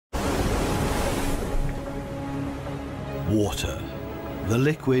Water, the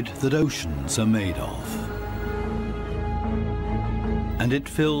liquid that oceans are made of. And it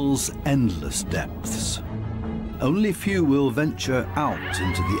fills endless depths. Only few will venture out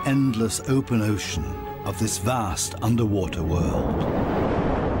into the endless open ocean of this vast underwater world.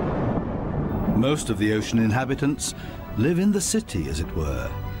 Most of the ocean inhabitants live in the city, as it were,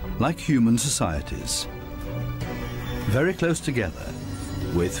 like human societies. Very close together,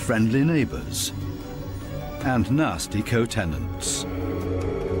 with friendly neighbors and nasty co-tenants.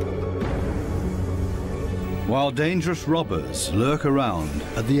 While dangerous robbers lurk around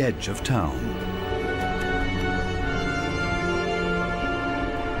at the edge of town.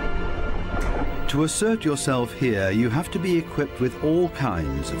 To assert yourself here, you have to be equipped with all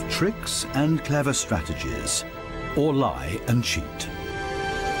kinds of tricks and clever strategies, or lie and cheat.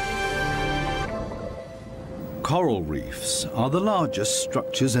 Coral reefs are the largest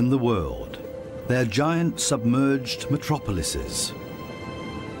structures in the world. They're giant submerged metropolises.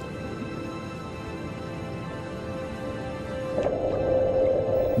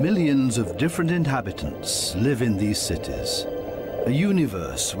 Millions of different inhabitants live in these cities. A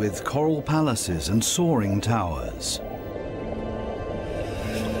universe with coral palaces and soaring towers.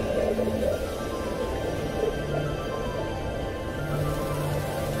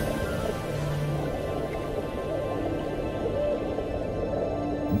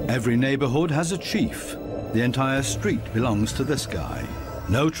 Every neighborhood has a chief. The entire street belongs to this guy.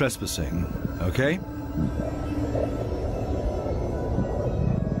 No trespassing, okay?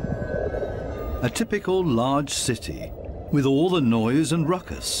 A typical large city with all the noise and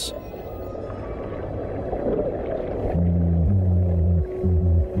ruckus.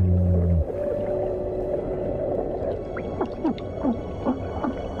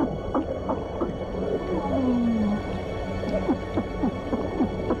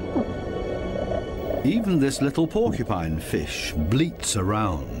 Even this little porcupine fish bleats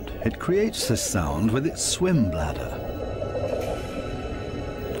around. It creates this sound with its swim bladder.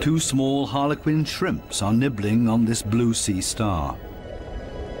 Two small harlequin shrimps are nibbling on this blue sea star.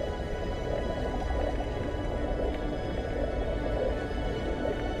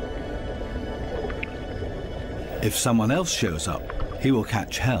 If someone else shows up, he will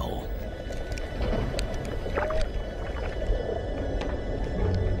catch hell.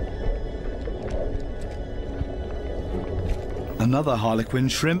 Another harlequin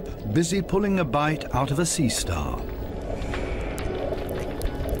shrimp busy pulling a bite out of a sea star.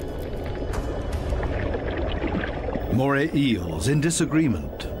 Moray eels in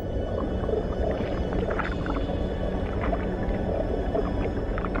disagreement.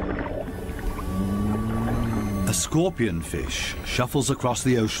 A scorpion fish shuffles across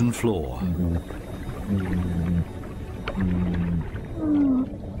the ocean floor.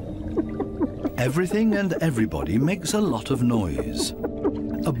 Everything and everybody makes a lot of noise.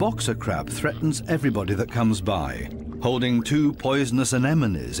 A boxer crab threatens everybody that comes by, holding two poisonous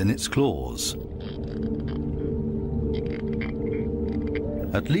anemones in its claws.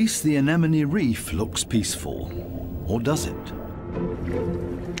 At least the anemone reef looks peaceful. Or does it?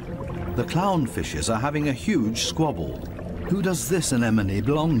 The clownfishes are having a huge squabble. Who does this anemone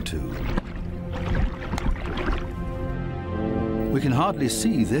belong to? We can hardly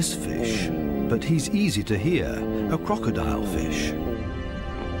see this fish, but he's easy to hear, a crocodile fish.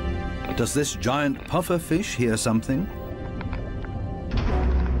 Does this giant puffer fish hear something?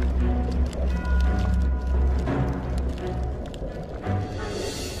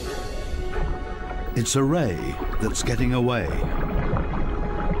 It's a ray that's getting away.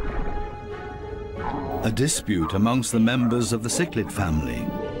 A dispute amongst the members of the cichlid family.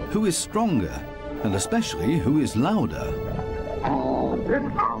 Who is stronger, and especially who is louder?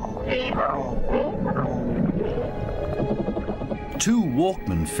 Two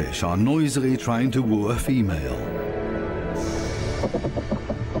Walkman fish are noisily trying to woo a female.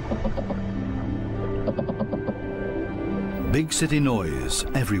 Big city noise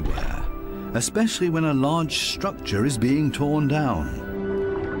everywhere, especially when a large structure is being torn down.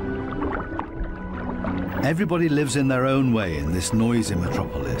 Everybody lives in their own way in this noisy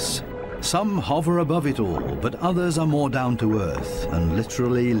metropolis. Some hover above it all, but others are more down to earth and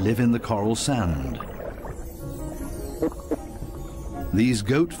literally live in the coral sand. These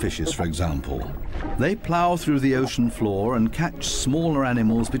goatfishes, for example, they plow through the ocean floor and catch smaller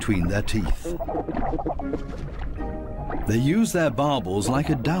animals between their teeth. They use their barbels like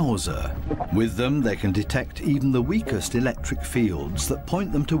a dowser. With them, they can detect even the weakest electric fields that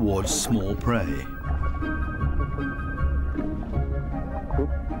point them towards small prey.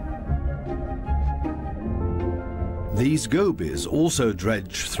 These gobies also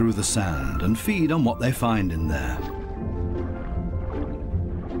dredge through the sand and feed on what they find in there.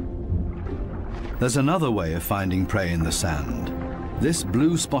 There's another way of finding prey in the sand. This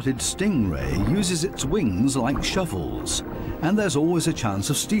blue-spotted stingray uses its wings like shovels, and there's always a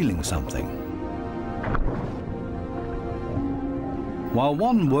chance of stealing something. While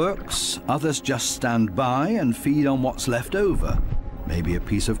one works, others just stand by and feed on what's left over, maybe a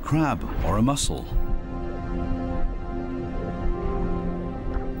piece of crab or a mussel.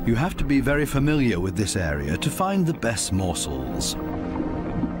 You have to be very familiar with this area to find the best morsels.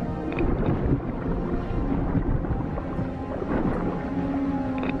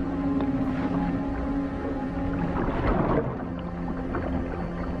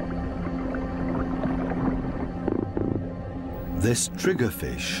 This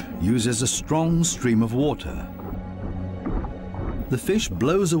triggerfish uses a strong stream of water. The fish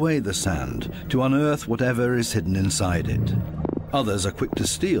blows away the sand to unearth whatever is hidden inside it. Others are quick to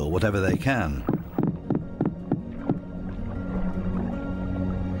steal whatever they can.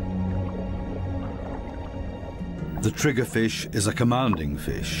 The triggerfish is a commanding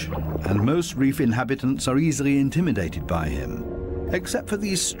fish, and most reef inhabitants are easily intimidated by him, except for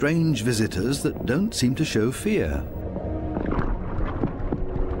these strange visitors that don't seem to show fear.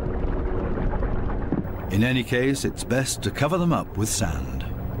 In any case, it's best to cover them up with sand.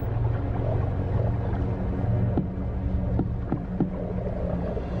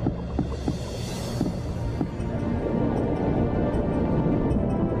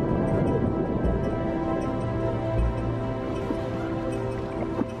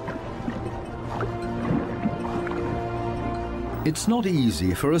 It's not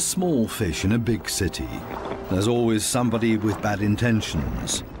easy for a small fish in a big city. There's always somebody with bad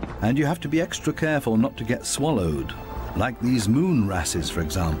intentions. And you have to be extra careful not to get swallowed, like these moon wrasses, for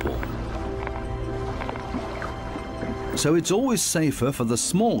example. So it's always safer for the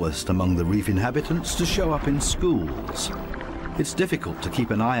smallest among the reef inhabitants to show up in schools. It's difficult to keep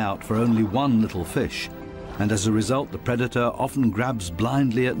an eye out for only one little fish, and as a result the predator often grabs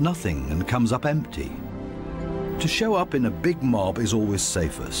blindly at nothing and comes up empty. To show up in a big mob is always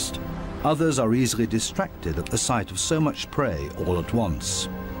safest. Others are easily distracted at the sight of so much prey all at once.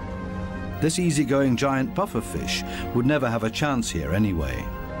 This easygoing giant pufferfish would never have a chance here anyway.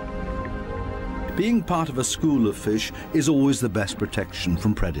 Being part of a school of fish is always the best protection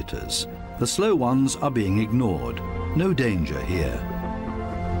from predators. The slow ones are being ignored. No danger here.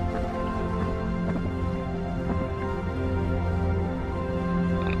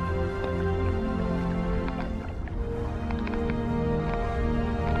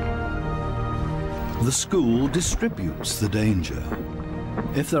 The school distributes the danger.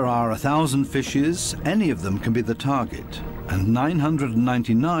 If there are 1,000 fishes, any of them can be the target, and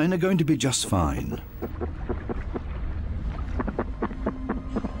 999 are going to be just fine.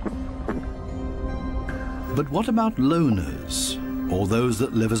 But what about loners, or those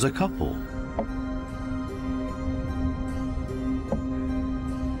that live as a couple?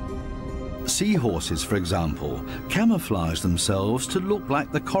 Seahorses, for example, camouflage themselves to look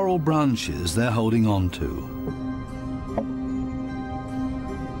like the coral branches they're holding on to.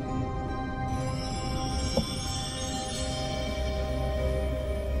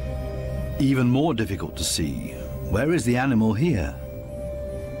 Even more difficult to see, where is the animal here?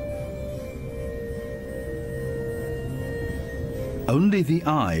 Only the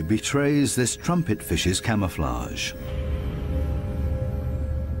eye betrays this trumpetfish's camouflage.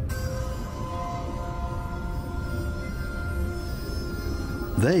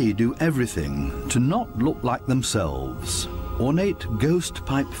 They do everything to not look like themselves, ornate ghost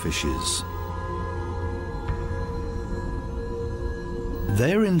pipefishes.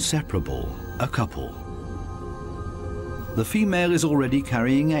 They're inseparable, a couple. The female is already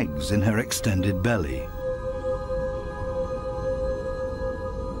carrying eggs in her extended belly.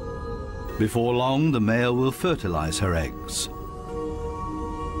 Before long, the male will fertilize her eggs.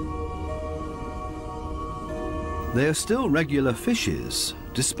 They are still regular fishes,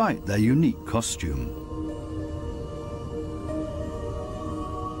 despite their unique costume.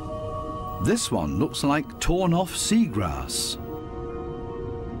 This one looks like torn-off seagrass.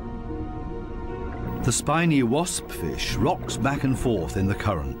 The spiny waspfish rocks back and forth in the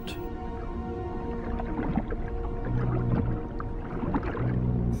current.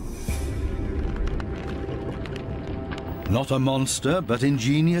 Not a monster, but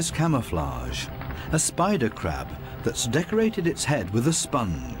ingenious camouflage. A spider crab that's decorated its head with a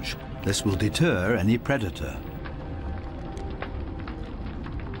sponge. This will deter any predator.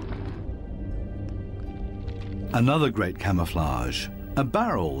 Another great camouflage. A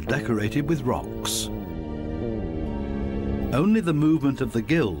barrel decorated with rocks. Only the movement of the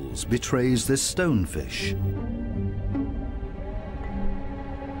gills betrays this stonefish.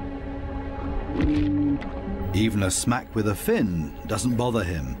 Even a smack with a fin doesn't bother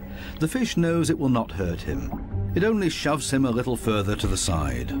him. The fish knows it will not hurt him. It only shoves him a little further to the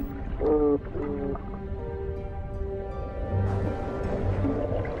side.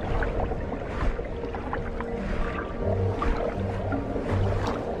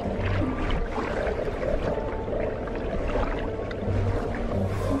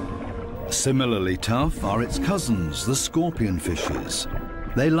 Similarly tough are its cousins, the scorpion fishes.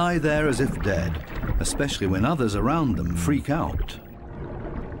 They lie there as if dead, especially when others around them freak out.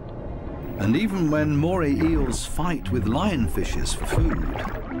 And even when moray eels fight with lionfishes for food.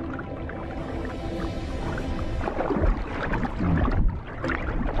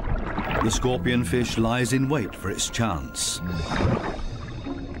 The scorpion fish lies in wait for its chance,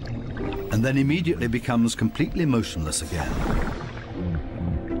 and then immediately becomes completely motionless again.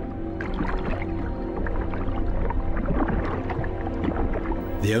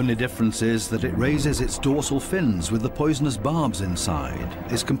 The only difference is that it raises its dorsal fins with the poisonous barbs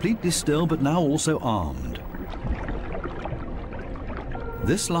inside, is completely still but now also armed.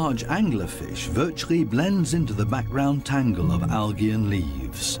 This large anglerfish virtually blends into the background tangle of algae and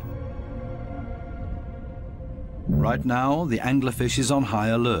leaves. Right now, the anglerfish is on high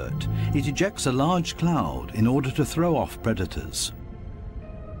alert. It ejects a large cloud in order to throw off predators.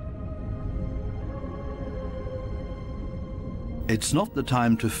 It's not the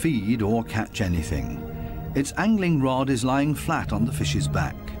time to feed or catch anything. Its angling rod is lying flat on the fish's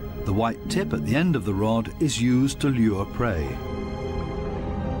back. The white tip at the end of the rod is used to lure prey.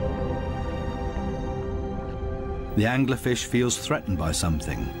 The anglerfish feels threatened by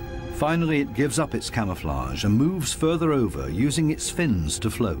something. Finally, it gives up its camouflage and moves further over, using its fins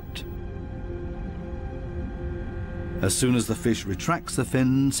to float. As soon as the fish retracts the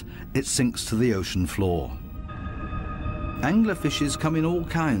fins, it sinks to the ocean floor. Anglerfishes come in all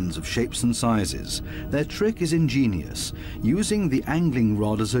kinds of shapes and sizes. Their trick is ingenious, using the angling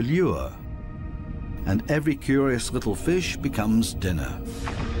rod as a lure. And every curious little fish becomes dinner.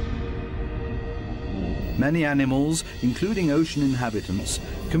 Many animals, including ocean inhabitants,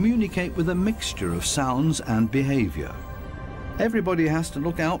 communicate with a mixture of sounds and behavior. Everybody has to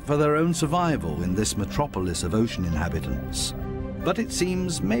look out for their own survival in this metropolis of ocean inhabitants. But it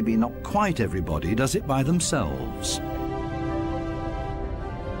seems maybe not quite everybody does it by themselves.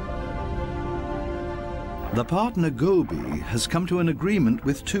 The partner goby has come to an agreement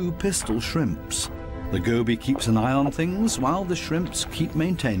with two pistol shrimps. The goby keeps an eye on things while the shrimps keep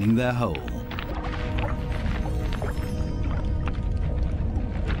maintaining their hole.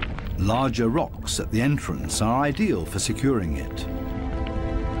 Larger rocks at the entrance are ideal for securing it.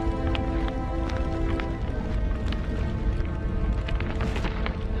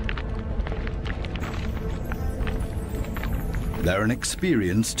 They're an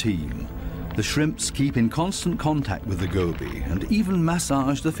experienced team. The shrimps keep in constant contact with the goby and even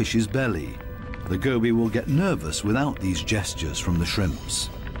massage the fish's belly. The goby will get nervous without these gestures from the shrimps.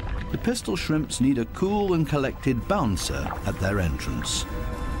 The pistol shrimps need a cool and collected bouncer at their entrance.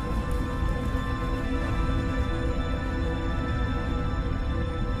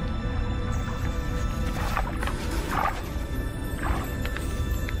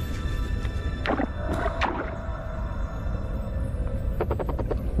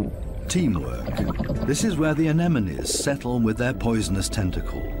 Teamwork. This is where the anemones settle with their poisonous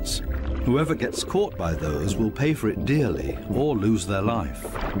tentacles. Whoever gets caught by those will pay for it dearly or lose their life.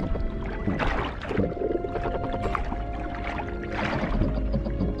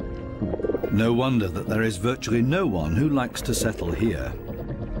 No wonder that there is virtually no one who likes to settle here.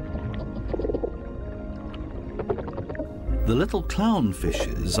 The little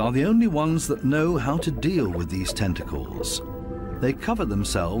clownfishes are the only ones that know how to deal with these tentacles. They cover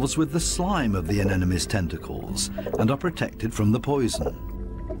themselves with the slime of the anemone's tentacles and are protected from the poison.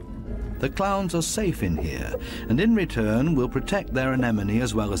 The clowns are safe in here and in return will protect their anemone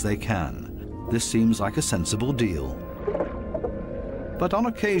as well as they can. This seems like a sensible deal. But on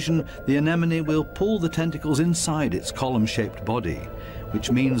occasion, the anemone will pull the tentacles inside its column-shaped body,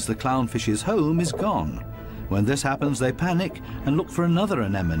 which means the clownfish's home is gone. When this happens, they panic and look for another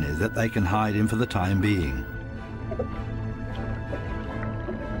anemone that they can hide in for the time being.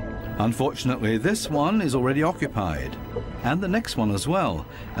 Unfortunately, this one is already occupied, and the next one as well,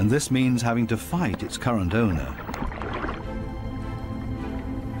 and this means having to fight its current owner.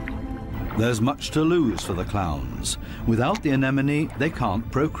 There's much to lose for the clowns. Without the anemone, they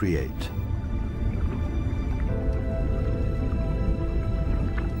can't procreate.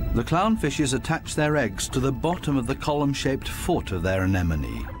 The clownfishes attach their eggs to the bottom of the column-shaped foot of their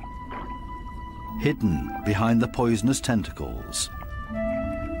anemone, hidden behind the poisonous tentacles.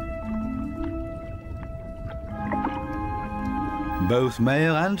 Both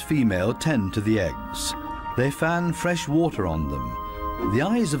male and female tend to the eggs. They fan fresh water on them. The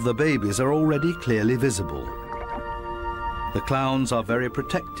eyes of the babies are already clearly visible. The clowns are very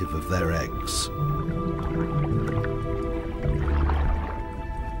protective of their eggs.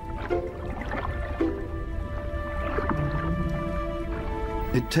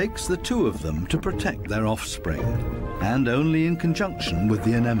 It takes the two of them to protect their offspring, and only in conjunction with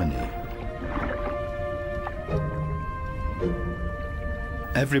the anemone.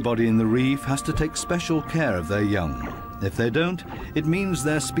 Everybody in the reef has to take special care of their young. If they don't, it means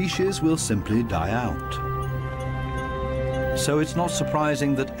their species will simply die out. So it's not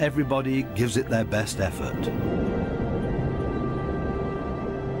surprising that everybody gives it their best effort.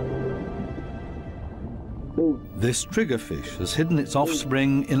 This triggerfish has hidden its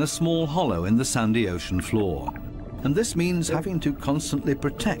offspring in a small hollow in the sandy ocean floor, and this means having to constantly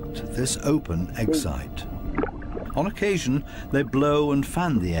protect this open egg site. On occasion, they blow and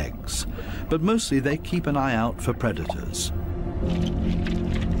fan the eggs, but mostly they keep an eye out for predators.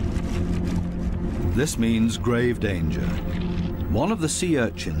 This means grave danger. One of the sea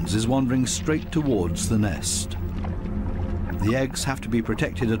urchins is wandering straight towards the nest. The eggs have to be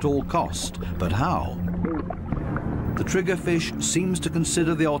protected at all cost, but how? The triggerfish seems to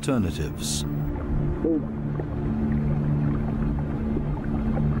consider the alternatives.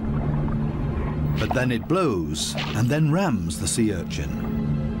 But then it blows and then rams the sea urchin.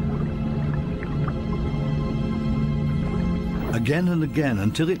 Again and again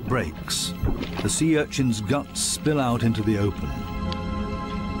until it breaks, the sea urchin's guts spill out into the open.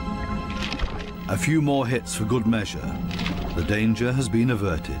 A few more hits for good measure. The danger has been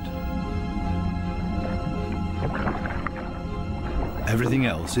averted. Everything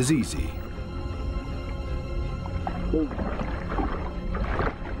else is easy.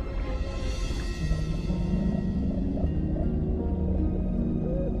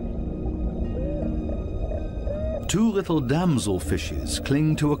 Two little damselfishes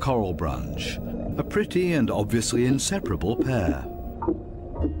cling to a coral branch, a pretty and obviously inseparable pair.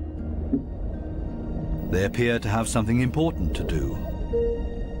 They appear to have something important to do.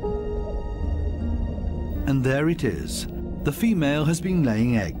 And there it is. The female has been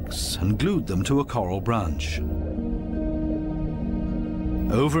laying eggs and glued them to a coral branch.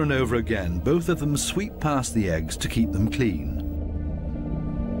 Over and over again, both of them sweep past the eggs to keep them clean.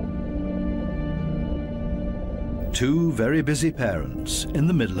 Two very busy parents in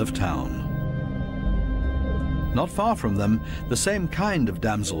the middle of town. Not far from them, the same kind of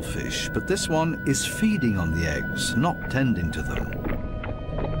damselfish, but this one is feeding on the eggs, not tending to them.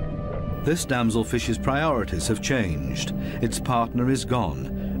 This damselfish's priorities have changed. Its partner is gone,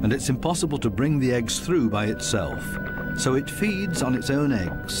 and it's impossible to bring the eggs through by itself. So it feeds on its own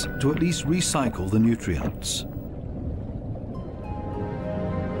eggs to at least recycle the nutrients.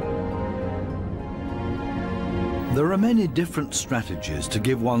 There are many different strategies to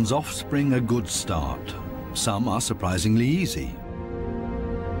give one's offspring a good start. Some are surprisingly easy.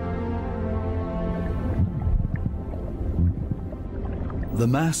 The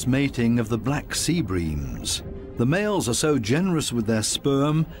mass mating of the black sea breams. The males are so generous with their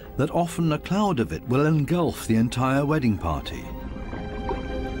sperm that often a cloud of it will engulf the entire wedding party.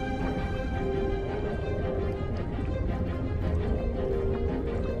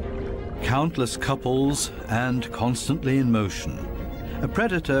 Countless couples and constantly in motion. A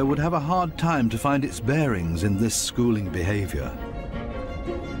predator would have a hard time to find its bearings in this schooling behavior.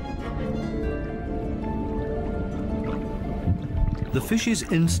 The fish's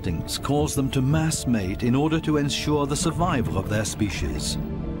instincts cause them to mass mate in order to ensure the survival of their species.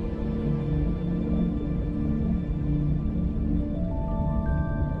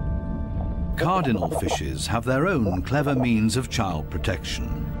 Cardinal fishes have their own clever means of child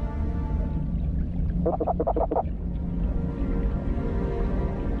protection.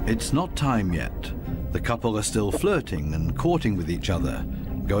 It's not time yet. The couple are still flirting and courting with each other,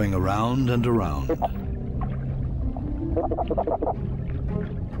 going around and around.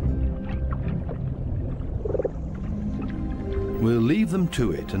 We'll leave them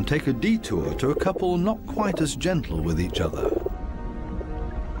to it and take a detour to a couple not quite as gentle with each other.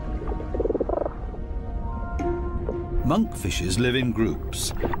 Monkfishes live in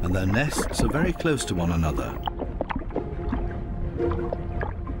groups, and their nests are very close to one another.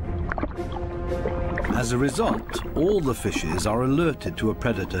 As a result, all the fishes are alerted to a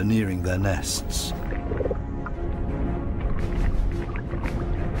predator nearing their nests.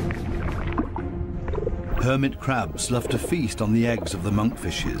 Hermit crabs love to feast on the eggs of the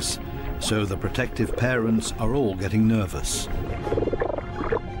monkfishes, so the protective parents are all getting nervous.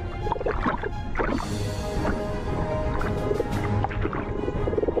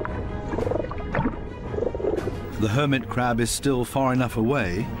 The hermit crab is still far enough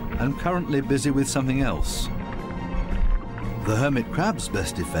away and currently busy with something else. The hermit crab's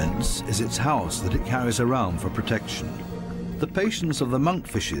best defense is its house that it carries around for protection. The patience of the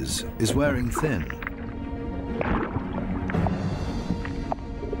monkfishes is wearing thin.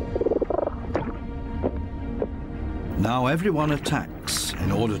 Now everyone attacks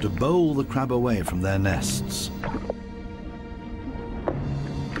in order to bowl the crab away from their nests.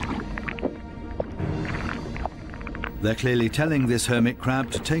 They're clearly telling this hermit crab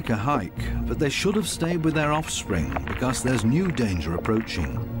to take a hike, but they should have stayed with their offspring because there's new danger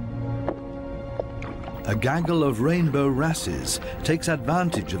approaching. A gaggle of rainbow wrasses takes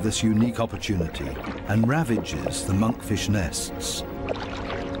advantage of this unique opportunity and ravages the monkfish nests.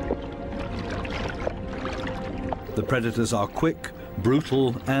 The predators are quick,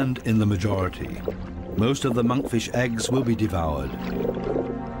 brutal, and in the majority. Most of the monkfish eggs will be devoured.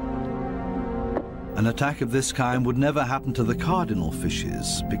 An attack of this kind would never happen to the cardinal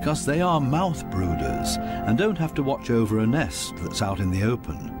fishes because they are mouth brooders and don't have to watch over a nest that's out in the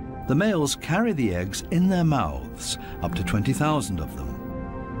open. The males carry the eggs in their mouths, up to 20,000 of them.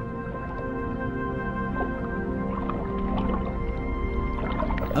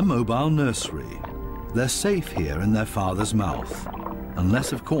 A mobile nursery. They're safe here in their father's mouth,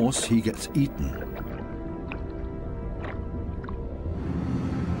 unless, of course, he gets eaten.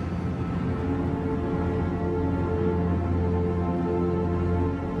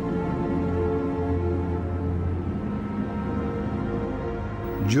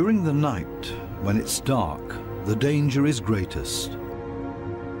 During the night, when it's dark, the danger is greatest.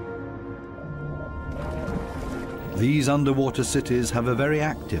 These underwater cities have a very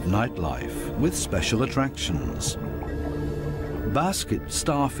active nightlife with special attractions. Basket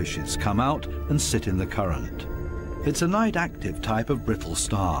starfishes come out and sit in the current. It's a night-active type of brittle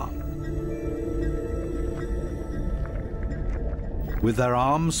star. With their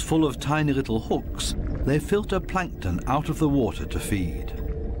arms full of tiny little hooks, they filter plankton out of the water to feed.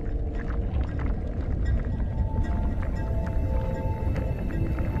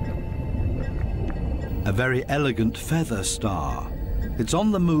 A very elegant feather star. It's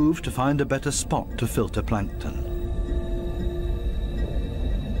on the move to find a better spot to filter plankton.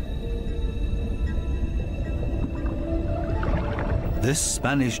 This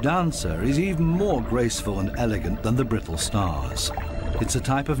Spanish dancer is even more graceful and elegant than the brittle stars. It's a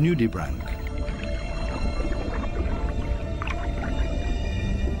type of nudibranch.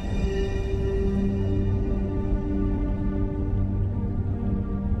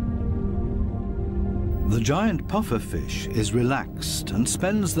 The giant pufferfish is relaxed and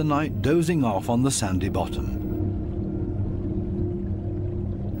spends the night dozing off on the sandy bottom.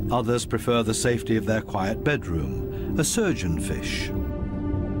 Others prefer the safety of their quiet bedroom, a surgeonfish.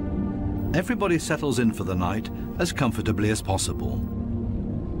 Everybody settles in for the night as comfortably as possible.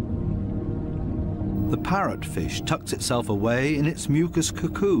 The parrotfish tucks itself away in its mucus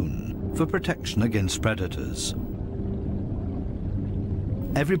cocoon for protection against predators.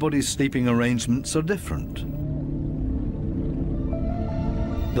 Everybody's sleeping arrangements are different.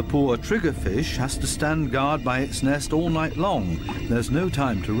 The poor triggerfish has to stand guard by its nest all night long. There's no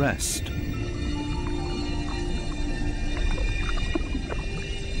time to rest.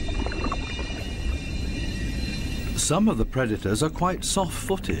 Some of the predators are quite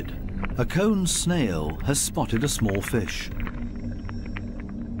soft-footed. A cone snail has spotted a small fish.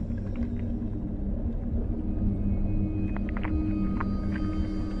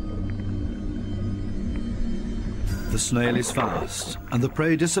 The snail is fast, and the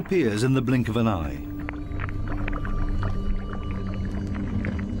prey disappears in the blink of an eye.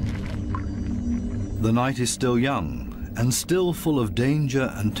 The night is still young, and still full of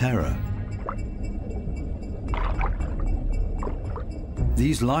danger and terror.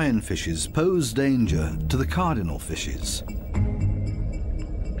 These lionfishes pose danger to the cardinal fishes.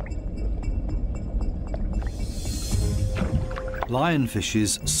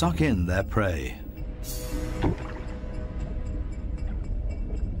 Lionfishes suck in their prey.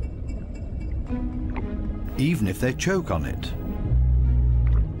 Even if they choke on it.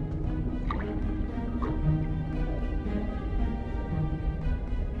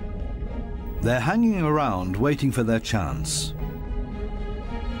 They're hanging around waiting for their chance.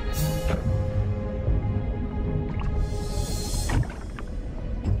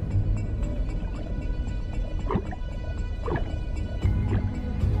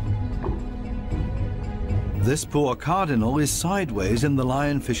 This poor cardinal is sideways in the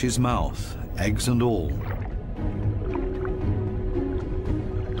lionfish's mouth, eggs and all.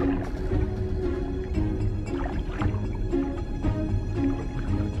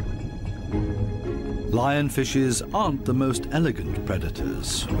 Lionfishes aren't the most elegant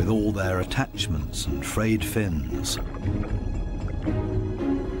predators, with all their attachments and frayed fins.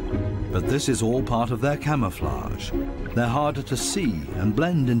 But this is all part of their camouflage. They're harder to see and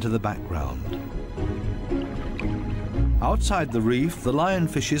blend into the background. Outside the reef, the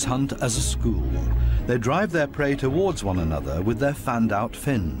lionfishes hunt as a school. They drive their prey towards one another with their fanned-out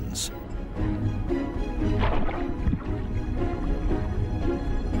fins.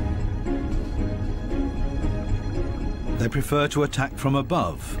 They prefer to attack from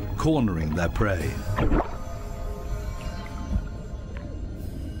above, cornering their prey.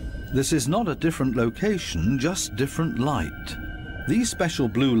 This is not a different location, just different light. These special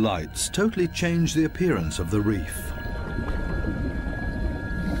blue lights totally change the appearance of the reef.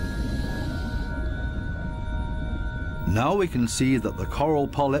 Now we can see that the coral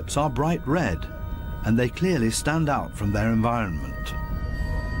polyps are bright red, and they clearly stand out from their environment.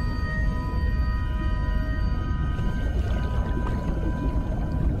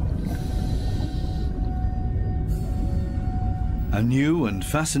 A new and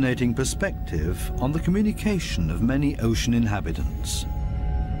fascinating perspective on the communication of many ocean inhabitants.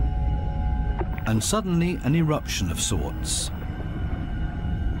 And suddenly an eruption of sorts.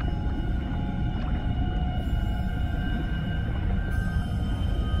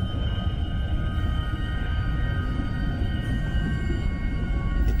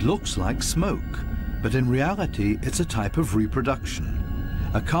 It looks like smoke, but in reality it's a type of reproduction.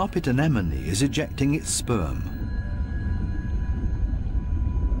 A carpet anemone is ejecting its sperm.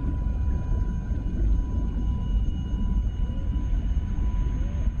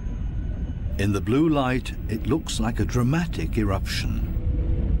 In the blue light, it looks like a dramatic eruption.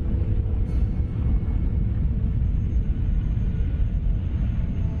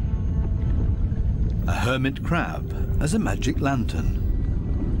 A hermit crab as a magic lantern.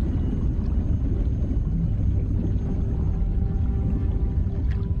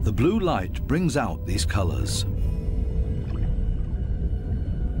 The blue light brings out these colors.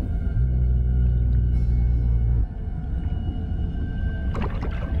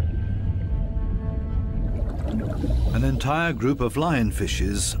 An entire group of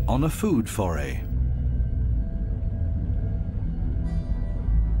lionfishes on a food foray.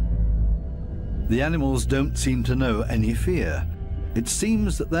 The animals don't seem to know any fear. It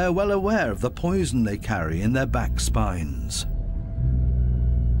seems that they're well aware of the poison they carry in their back spines.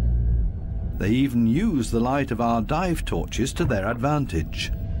 They even use the light of our dive torches to their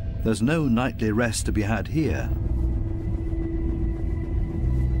advantage. There's no nightly rest to be had here.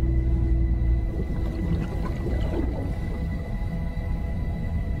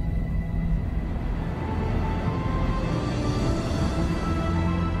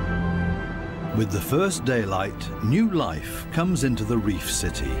 With the first daylight, new life comes into the reef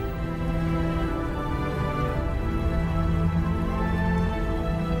city.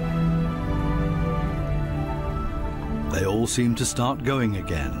 They all seem to start going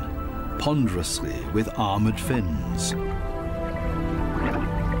again, ponderously with armored fins.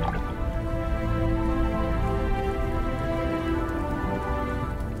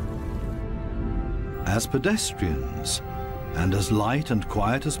 As pedestrians, and as light and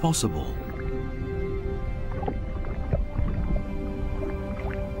quiet as possible.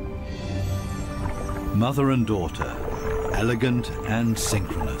 Mother and daughter, elegant and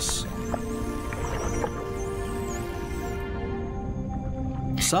synchronous.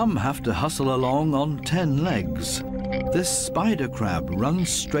 Some have to hustle along on 10 legs. This spider crab runs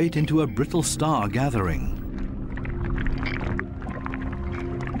straight into a brittle star gathering.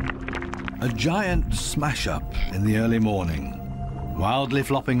 A giant smash-up in the early morning. Wildly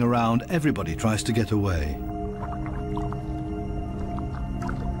flopping around, everybody tries to get away.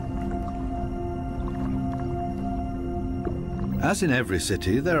 As in every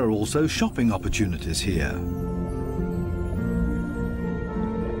city, there are also shopping opportunities here.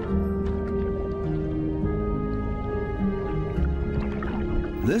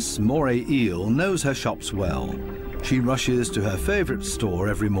 This moray eel knows her shops well. She rushes to her favorite store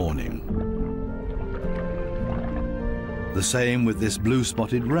every morning. The same with this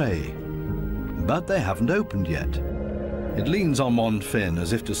blue-spotted ray. But they haven't opened yet. It leans on one fin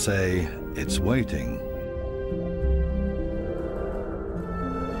as if to say, it's waiting.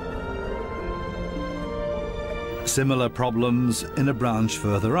 Similar problems in a branch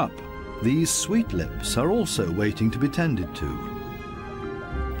further up. These sweet lips are also waiting to be tended to.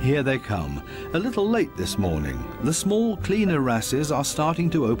 Here they come, a little late this morning. The small, cleaner wrasses are starting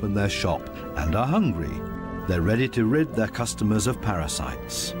to open their shop and are hungry. They're ready to rid their customers of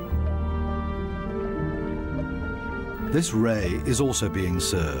parasites. This ray is also being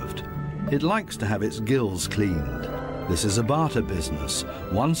served. It likes to have its gills cleaned. This is a barter business.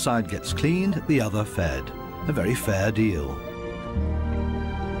 One side gets cleaned, the other fed. A very fair deal.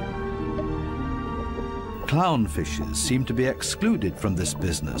 Clownfishes seem to be excluded from this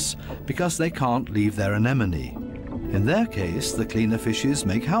business because they can't leave their anemone. In their case, the cleaner fishes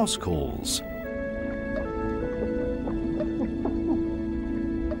make house calls.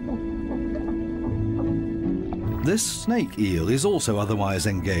 This snake eel is also otherwise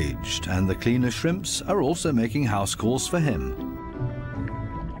engaged, and the cleaner shrimps are also making house calls for him.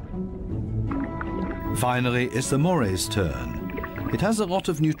 Finally, it's the moray's turn. It has a lot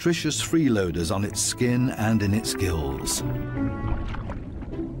of nutritious freeloaders on its skin and in its gills.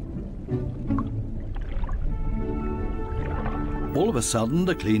 All of a sudden,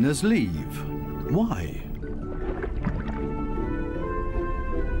 the cleaners leave. Why?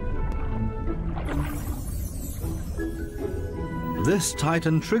 This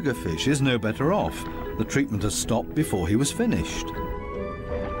Titan triggerfish is no better off. The treatment has stopped before he was finished.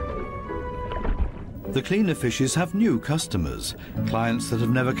 The cleaner fishes have new customers, clients that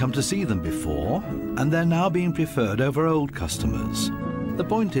have never come to see them before, and they're now being preferred over old customers. The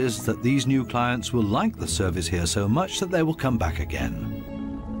point is that these new clients will like the service here so much that they will come back again.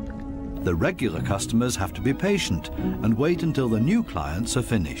 The regular customers have to be patient and wait until the new clients are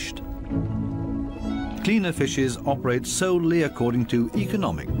finished. Cleaner fishes operate solely according to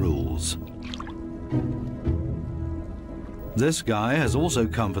economic rules. This guy has also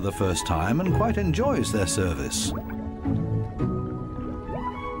come for the first time and quite enjoys their service.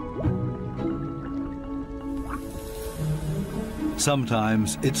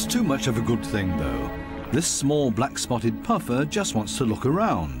 Sometimes it's too much of a good thing, though. This small black-spotted puffer just wants to look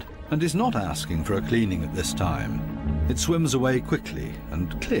around and is not asking for a cleaning at this time. It swims away quickly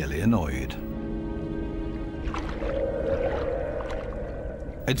and clearly annoyed.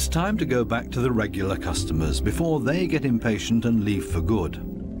 It's time to go back to the regular customers before they get impatient and leave for good.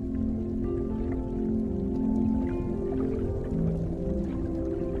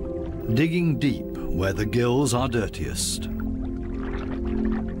 Digging deep where the gills are dirtiest.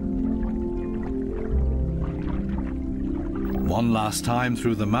 One last time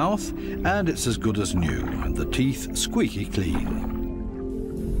through the mouth, and it's as good as new, and the teeth squeaky clean.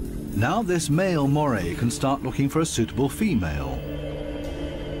 Now this male moray can start looking for a suitable female.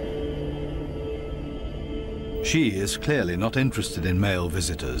 She is clearly not interested in male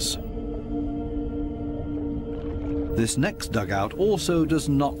visitors. This next dugout also does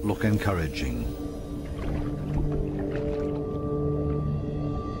not look encouraging.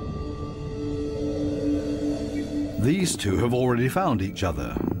 These two have already found each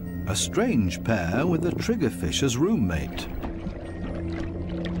other. A strange pair with a triggerfish as roommate.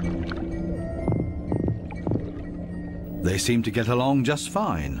 They seem to get along just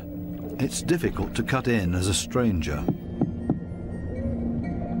fine. It's difficult to cut in as a stranger.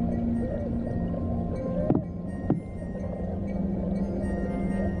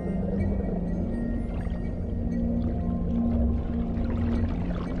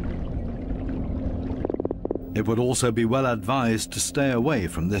 It would also be well advised to stay away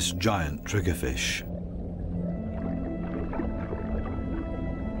from this giant triggerfish.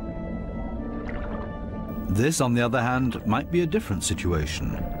 This, on the other hand, might be a different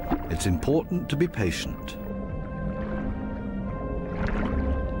situation. It's important to be patient.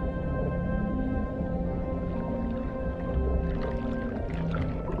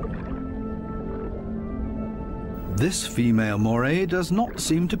 This female moray does not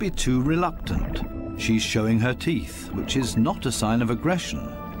seem to be too reluctant. She's showing her teeth, which is not a sign of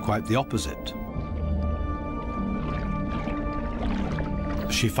aggression, quite the opposite.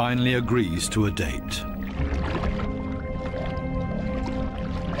 She finally agrees to a date.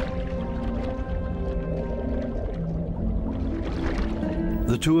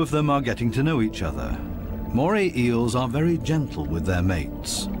 The two of them are getting to know each other. Moray eels are very gentle with their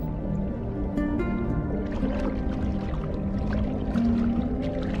mates.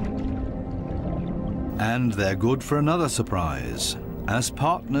 And they're good for another surprise, as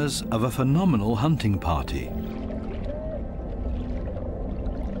partners of a phenomenal hunting party.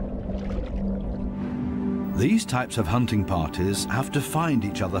 These types of hunting parties have to find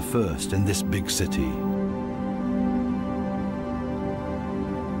each other first in this big city.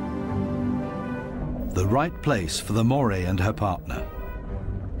 The right place for the moray and her partner.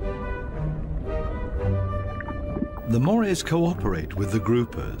 The morays cooperate with the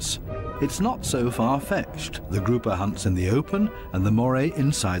groupers. It's not so far-fetched. The grouper hunts in the open and the moray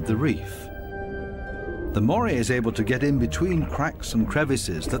inside the reef. The moray is able to get in between cracks and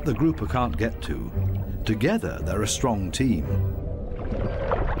crevices that the grouper can't get to. Together, they're a strong team.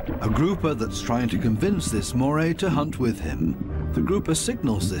 a grouper that's trying to convince this moray to hunt with him. The grouper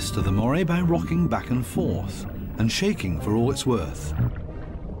signals this to the moray by rocking back and forth and shaking for all it's worth.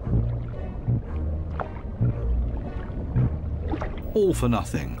 All for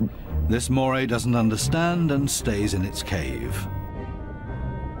nothing. This moray doesn't understand and stays in its cave.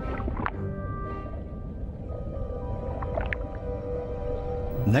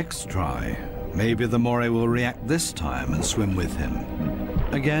 Next try. Maybe the moray will react this time and swim with him.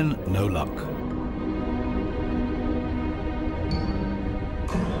 Again, no luck.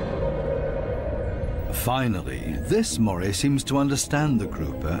 Finally, this moray seems to understand the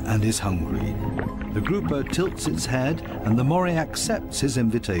grouper and is hungry. The grouper tilts its head and the moray accepts his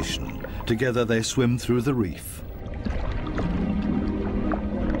invitation. Together they swim through the reef.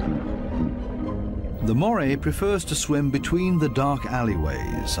 The moray prefers to swim between the dark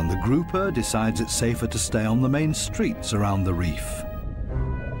alleyways, and the grouper decides it's safer to stay on the main streets around the reef.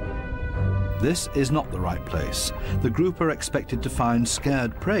 This is not the right place. The grouper expected to find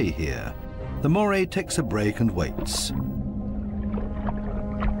scared prey here. The moray takes a break and waits.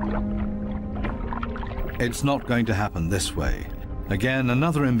 It's not going to happen this way. Again,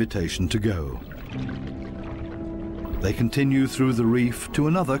 another invitation to go. They continue through the reef to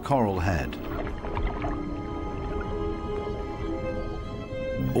another coral head.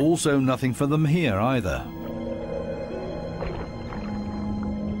 Also nothing for them here either.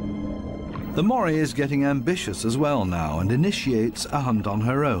 The moray is getting ambitious as well now and initiates a hunt on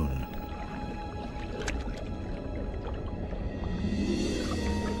her own.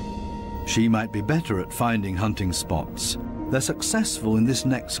 She might be better at finding hunting spots. They're successful in this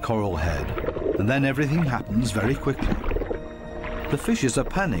next coral head, and then everything happens very quickly. The fishes are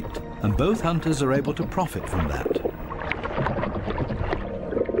panicked, and both hunters are able to profit from that.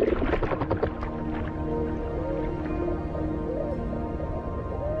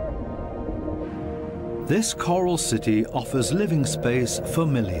 This coral city offers living space for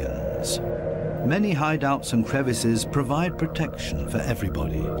millions. Many hideouts and crevices provide protection for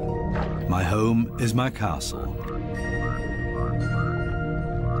everybody. My home is my castle.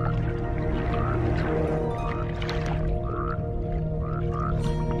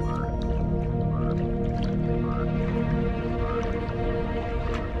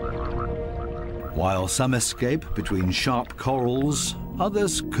 While some escape between sharp corals,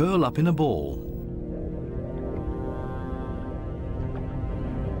 others curl up in a ball.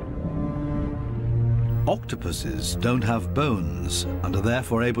 Octopuses don't have bones and are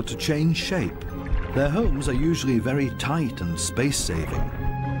therefore able to change shape. Their homes are usually very tight and space-saving.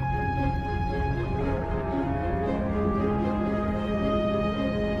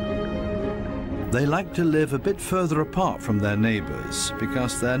 They like to live a bit further apart from their neighbors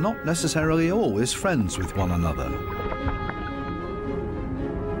because they're not necessarily always friends with one another.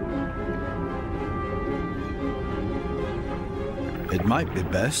 It might be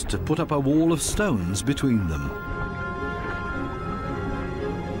best to put up a wall of stones between them.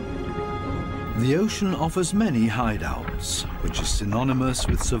 The ocean offers many hideouts, which is synonymous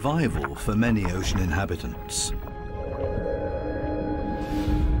with survival for many ocean inhabitants.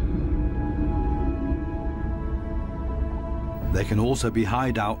 There can also be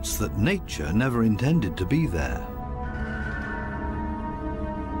hideouts that nature never intended to be there.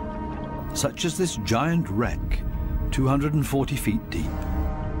 Such as this giant wreck, 240 feet deep.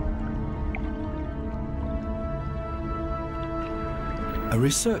 A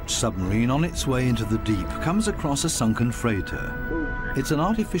research submarine on its way into the deep comes across a sunken freighter. It's an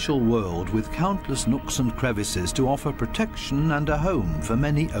artificial world with countless nooks and crevices to offer protection and a home for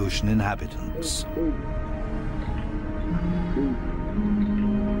many ocean inhabitants.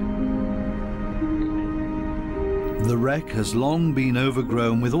 The wreck has long been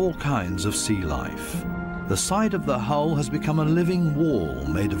overgrown with all kinds of sea life. The side of the hull has become a living wall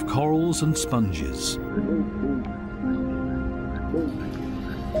made of corals and sponges.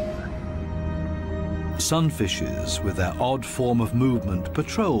 Sunfishes, with their odd form of movement,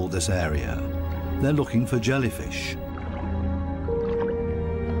 patrol this area. They're looking for jellyfish.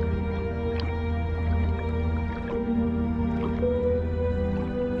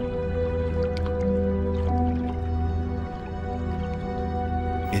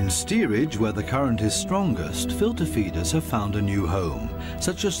 In steerage, where the current is strongest, filter feeders have found a new home,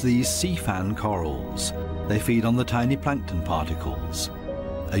 such as these sea fan corals. They feed on the tiny plankton particles.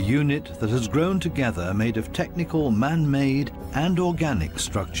 A unit that has grown together made of technical, man-made and organic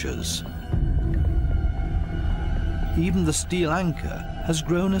structures. Even the steel anchor has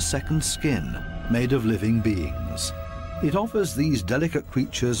grown a second skin, made of living beings. It offers these delicate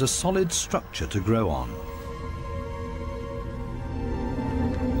creatures a solid structure to grow on.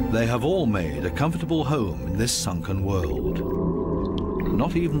 They have all made a comfortable home in this sunken world.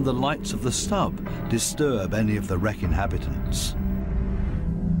 Not even the lights of the stub disturb any of the wreck inhabitants.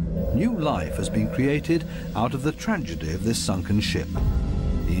 New life has been created out of the tragedy of this sunken ship,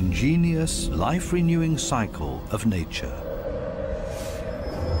 the ingenious, life-renewing cycle of nature.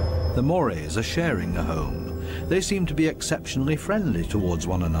 The morays are sharing a home. They seem to be exceptionally friendly towards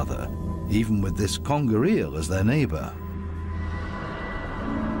one another, even with this conger eel as their neighbour.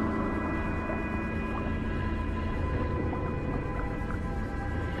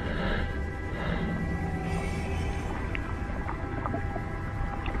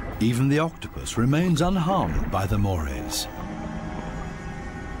 Even the octopus remains unharmed by the morays.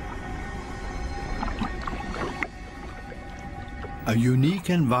 A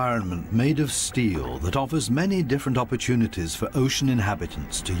unique environment made of steel that offers many different opportunities for ocean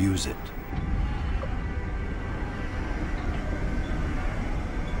inhabitants to use it.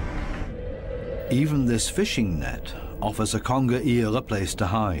 Even this fishing net offers a conger eel a place to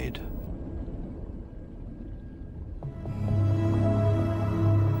hide.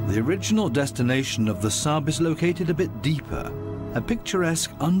 The original destination of the sub is located a bit deeper, a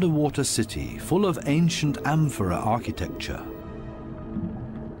picturesque underwater city full of ancient amphora architecture.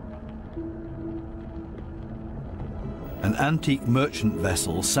 An antique merchant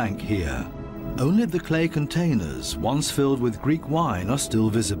vessel sank here. Only the clay containers, once filled with Greek wine, are still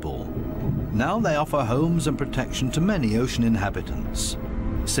visible. Now they offer homes and protection to many ocean inhabitants.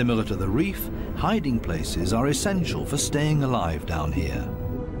 Similar to the reef, hiding places are essential for staying alive down here.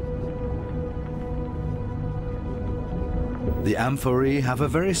 The amphorae have a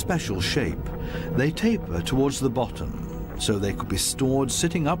very special shape. They taper towards the bottom, so they could be stored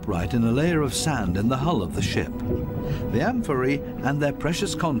sitting upright in a layer of sand in the hull of the ship. The amphorae and their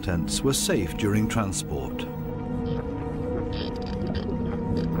precious contents were safe during transport.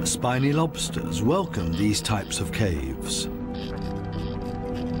 Spiny lobsters welcome these types of caves.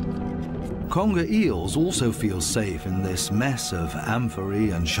 Conger eels also feel safe in this mess of amphorae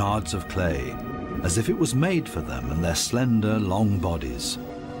and shards of clay, as if it was made for them and their slender, long bodies.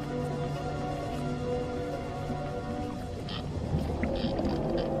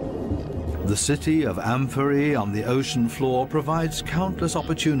 The city of amphorae on the ocean floor provides countless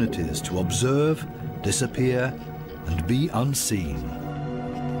opportunities to observe, disappear, and be unseen.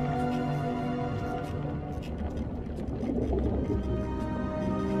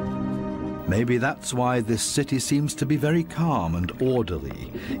 Maybe that's why this city seems to be very calm and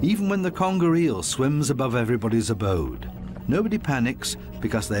orderly, even when the conger eel swims above everybody's abode. Nobody panics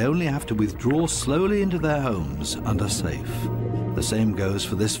because they only have to withdraw slowly into their homes and are safe. The same goes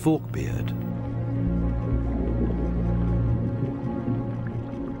for this forkbeard.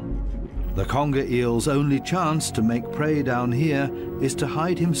 The conger eel's only chance to make prey down here is to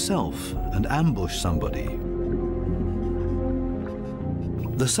hide himself and ambush somebody.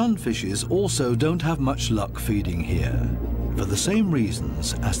 The sunfishes also don't have much luck feeding here, for the same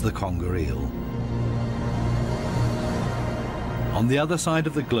reasons as the conger eel. On the other side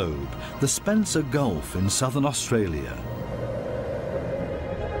of the globe, the Spencer Gulf in southern Australia.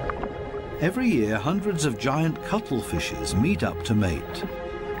 Every year, hundreds of giant cuttlefishes meet up to mate.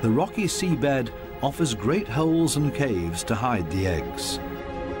 The rocky seabed offers great holes and caves to hide the eggs.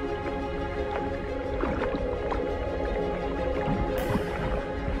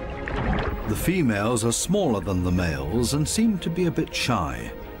 The females are smaller than the males and seem to be a bit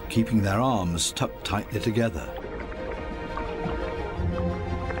shy, keeping their arms tucked tightly together.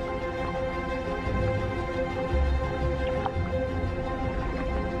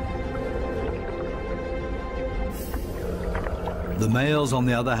 The males, on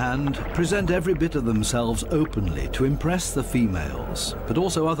the other hand, present every bit of themselves openly to impress the females, but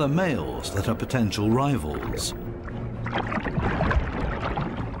also other males that are potential rivals.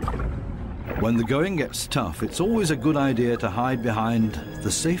 When the going gets tough, it's always a good idea to hide behind the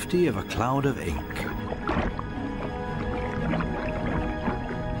safety of a cloud of ink.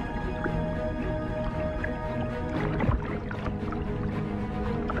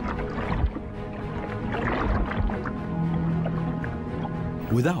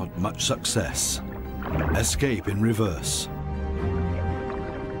 Without much success. Escape in reverse.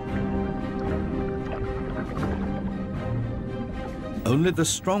 Only the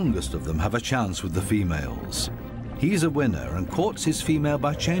strongest of them have a chance with the females. He's a winner and courts his female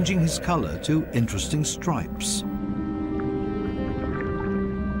by changing his color to interesting stripes.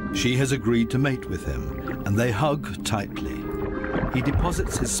 She has agreed to mate with him, and they hug tightly. He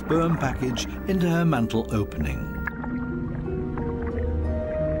deposits his sperm package into her mantle opening.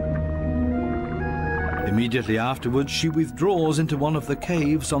 Immediately afterwards, she withdraws into one of the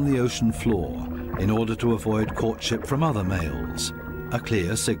caves on the ocean floor in order to avoid courtship from other males, a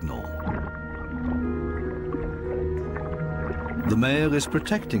clear signal. The male is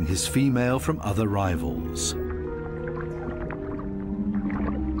protecting his female from other rivals.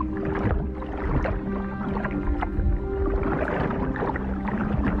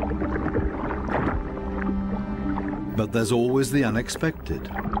 But there's always the unexpected.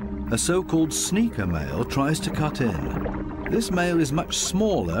 A so-called sneaker male tries to cut in. This male is much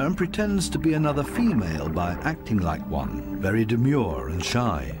smaller and pretends to be another female by acting like one, very demure and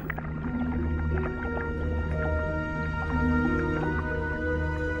shy.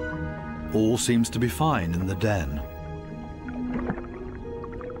 All seems to be fine in the den.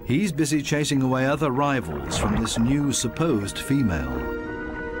 He's busy chasing away other rivals from this new supposed female.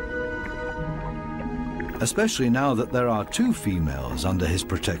 Especially now that there are two females under his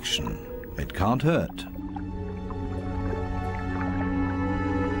protection. It can't hurt.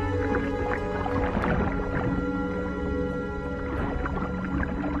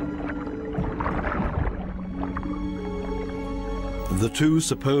 The two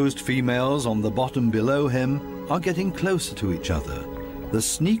supposed females on the bottom below him are getting closer to each other, the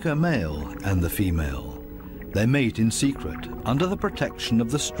sneaker male and the female. They mate in secret, under the protection of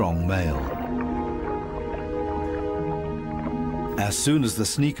the strong male. As soon as the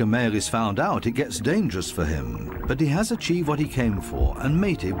sneaker male is found out, it gets dangerous for him, but he has achieved what he came for and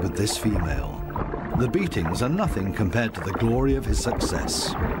mated with this female. The beatings are nothing compared to the glory of his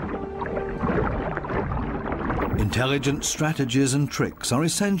success. Intelligent strategies and tricks are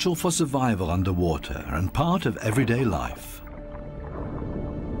essential for survival underwater and part of everyday life.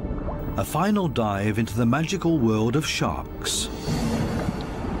 A final dive into the magical world of sharks.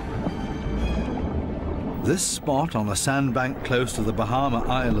 This spot on a sandbank close to the Bahama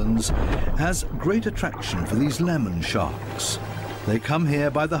Islands has great attraction for these lemon sharks. They come here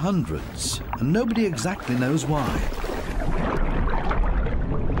by the hundreds, and nobody exactly knows why.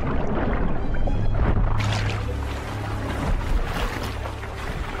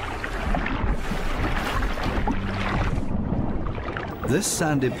 This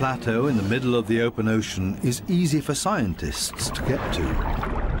sandy plateau in the middle of the open ocean is easy for scientists to get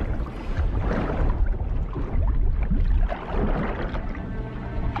to.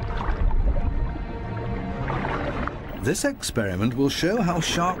 This experiment will show how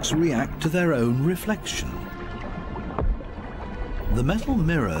sharks react to their own reflection. The metal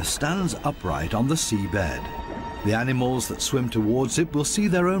mirror stands upright on the seabed. The animals that swim towards it will see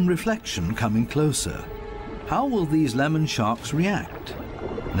their own reflection coming closer. How will these lemon sharks react?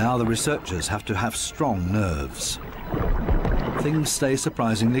 Now the researchers have to have strong nerves. Things stay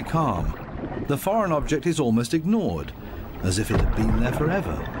surprisingly calm. The foreign object is almost ignored, as if it had been there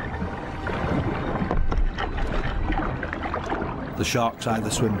forever. The sharks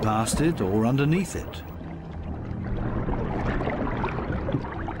either swim past it or underneath it.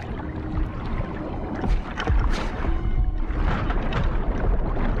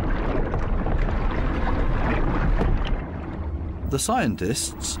 The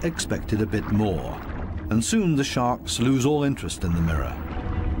scientists expected a bit more, and soon the sharks lose all interest in the mirror.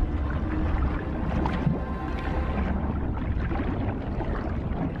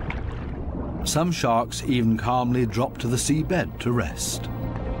 Some sharks even calmly drop to the seabed to rest.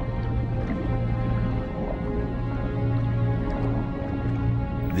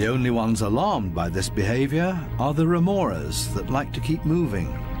 The only ones alarmed by this behavior are the remoras that like to keep moving.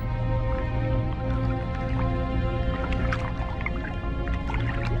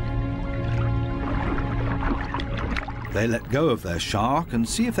 They let go of their shark and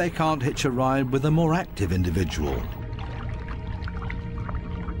see if they can't hitch a ride with a more active individual.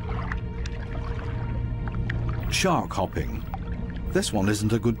 Shark hopping. This one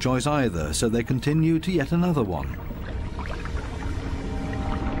isn't a good choice either, so they continue to yet another one.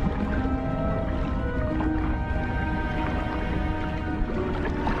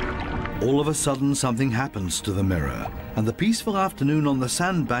 All of a sudden, something happens to the mirror, and the peaceful afternoon on the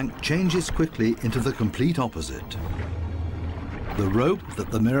sandbank changes quickly into the complete opposite. The rope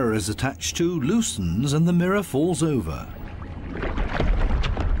that the mirror is attached to loosens and the mirror falls over.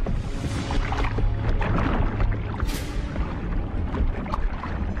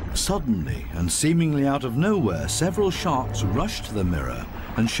 Suddenly, and seemingly out of nowhere, several sharks rush to the mirror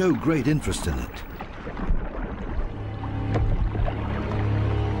and show great interest in it.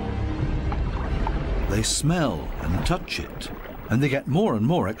 They smell and touch it, and they get more and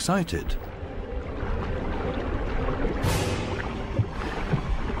more excited.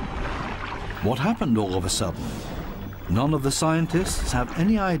 What happened all of a sudden? None of the scientists have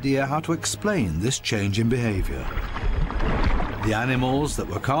any idea how to explain this change in behavior. The animals that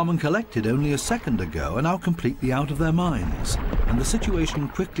were calm and collected only a second ago are now completely out of their minds, and the situation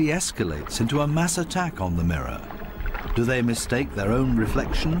quickly escalates into a mass attack on the mirror. Do they mistake their own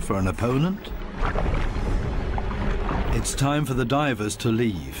reflection for an opponent? It's time for the divers to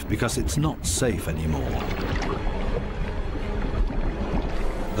leave because it's not safe anymore.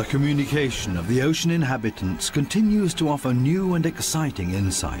 The communication of the ocean inhabitants continues to offer new and exciting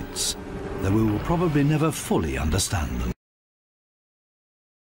insights, though we will probably never fully understand them.